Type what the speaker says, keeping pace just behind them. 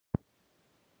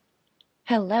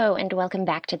Hello, and welcome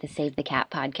back to the Save the Cat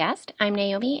podcast. I'm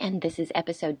Naomi, and this is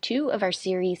episode 2 of our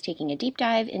series taking a deep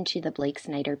dive into the Blake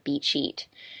Snyder beat sheet.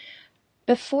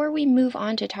 Before we move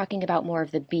on to talking about more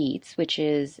of the beats, which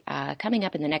is coming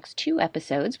up in the next 2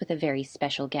 episodes with a very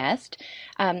special guest,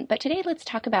 but today let's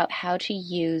talk about how to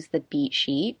use the beat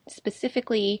sheet.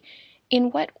 Specifically,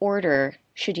 in what order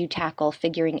should you tackle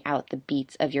figuring out the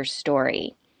beats of your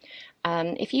story?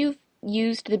 If you've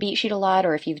used the beat sheet a lot,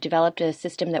 or if you've developed a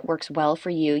system that works well for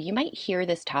you, you might hear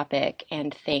this topic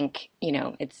and think,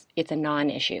 it's a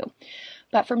non-issue.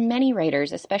 But for many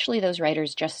writers, especially those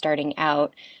writers just starting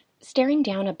out, staring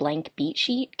down a blank beat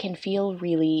sheet can feel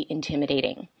really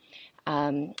intimidating.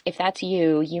 If that's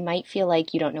you, you might feel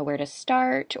like you don't know where to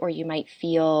start, or you might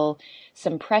feel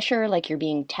some pressure, like you're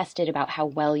being tested about how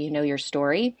well you know your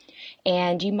story.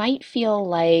 And you might feel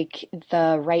like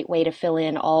the right way to fill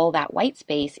in all that white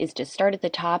space is to start at the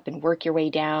top and work your way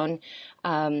down.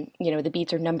 The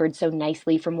beats are numbered so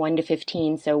nicely from 1 to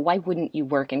 15, so why wouldn't you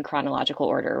work in chronological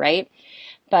order, right?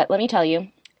 But let me tell you,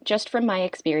 just from my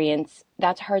experience,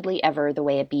 that's hardly ever the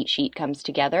way a beat sheet comes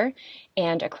together,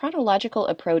 and a chronological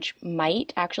approach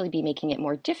might actually be making it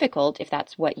more difficult if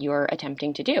that's what you're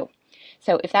attempting to do.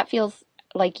 So if that feels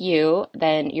like you,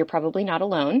 then you're probably not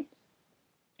alone.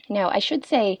 Now, I should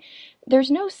say,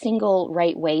 there's no single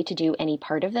right way to do any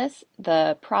part of this.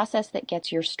 The process that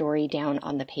gets your story down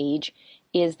on the page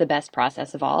is the best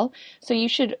process of all. So you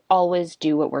should always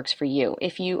do what works for you.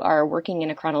 If you are working in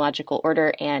a chronological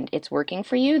order and it's working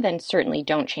for you, then certainly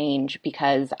don't change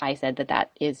because I said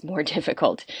that is more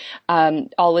difficult.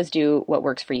 Always do what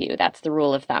works for you. That's the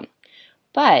rule of thumb.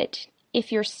 But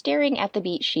if you're staring at the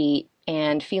beat sheet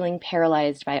and feeling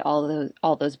paralyzed by all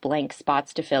those blank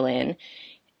spots to fill in,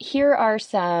 here are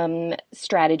some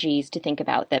strategies to think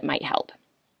about that might help.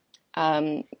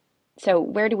 So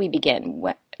where do we begin?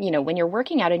 When you're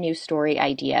working out a new story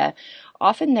idea,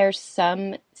 often there's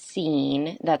some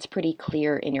scene that's pretty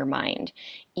clear in your mind.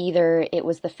 Either it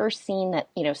was the first scene that,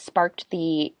 sparked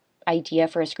the idea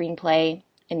for a screenplay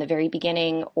in the very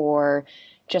beginning, or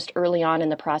just early on in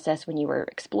the process when you were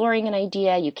exploring an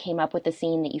idea, you came up with a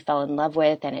scene that you fell in love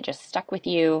with and it just stuck with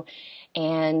you,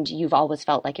 and you've always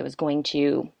felt like it was going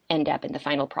to end up in the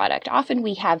final product. Often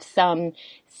we have some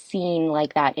scene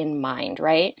like that in mind,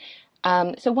 right?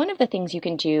 So one of the things you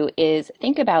can do is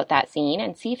think about that scene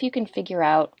and see if you can figure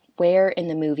out where in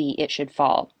the movie it should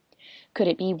fall. Could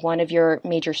it be one of your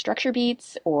major structure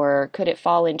beats, or could it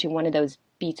fall into one of those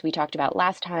beats we talked about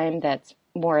last time that's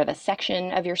more of a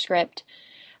section of your script?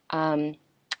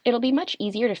 It'll be much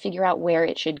easier to figure out where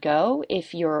it should go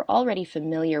if you're already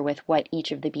familiar with what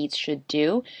each of the beats should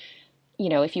do,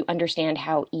 if you understand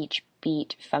how each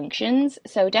beat functions.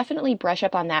 So definitely brush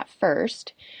up on that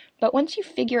first. But once you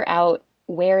figure out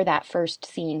where that first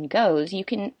scene goes, you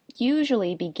can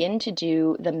usually begin to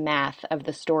do the math of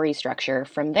the story structure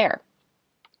from there.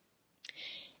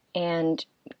 And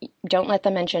don't let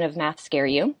the mention of math scare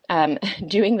you.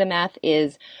 Doing the math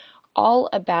is all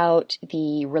about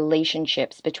the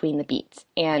relationships between the beats.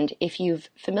 And if you've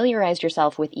familiarized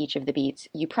yourself with each of the beats,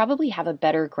 you probably have a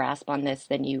better grasp on this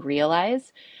than you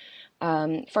realize.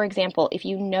 For example, if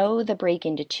you know the break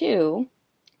into 2,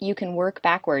 you can work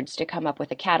backwards to come up with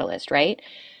a catalyst, right?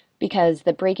 Because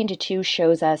the break into 2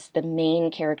 shows us the main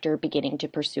character beginning to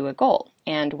pursue a goal.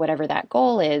 And whatever that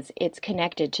goal is, it's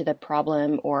connected to the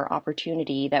problem or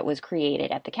opportunity that was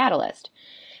created at the catalyst.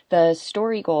 The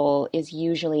story goal is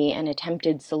usually an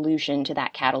attempted solution to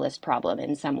that catalyst problem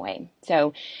in some way.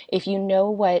 So if you know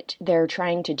what they're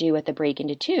trying to do at the break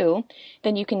into 2,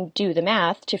 then you can do the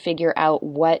math to figure out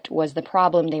what was the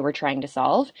problem they were trying to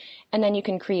solve, and then you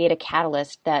can create a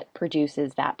catalyst that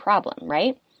produces that problem,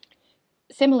 right?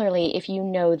 Similarly, if you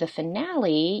know the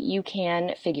finale, you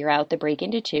can figure out the break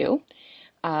into 2.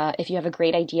 If you have a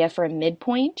great idea for a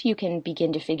midpoint, you can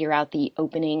begin to figure out the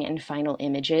opening and final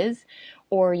images,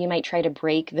 or you might try to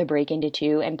break the break into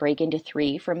 2 and break into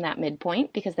 3 from that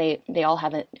midpoint, because they all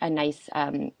have a nice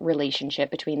relationship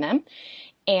between them.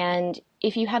 And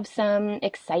if you have some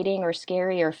exciting or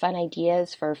scary or fun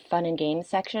ideas for fun and games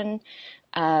section,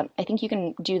 I think you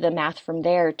can do the math from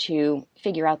there to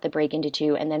figure out the break into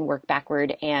 2 and then work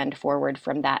backward and forward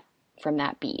from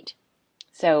that beat.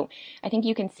 So I think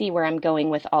you can see where I'm going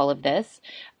with all of this.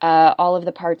 All of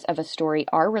the parts of a story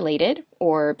are related,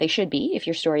 or they should be if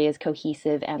your story is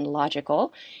cohesive and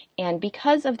logical. And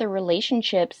because of the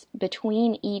relationships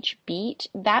between each beat,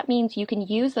 that means you can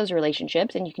use those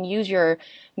relationships and you can use your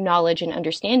knowledge and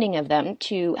understanding of them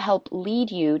to help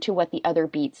lead you to what the other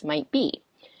beats might be.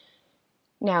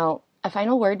 Now, a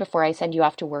final word before I send you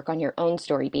off to work on your own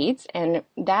story beats, and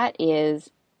that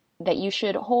is that you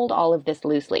should hold all of this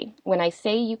loosely. When I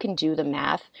say you can do the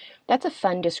math, that's a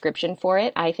fun description for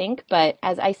it, I think, but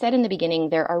as I said in the beginning,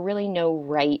 there are really no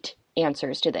right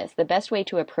answers to this. The best way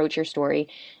to approach your story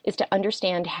is to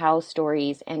understand how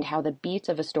stories and how the beats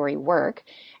of a story work,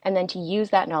 and then to use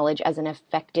that knowledge as an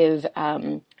effective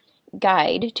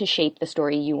guide to shape the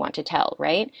story you want to tell,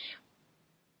 right?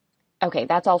 Okay,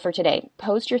 that's all for today.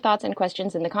 Post your thoughts and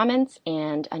questions in the comments,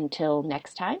 and until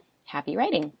next time, happy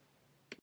writing.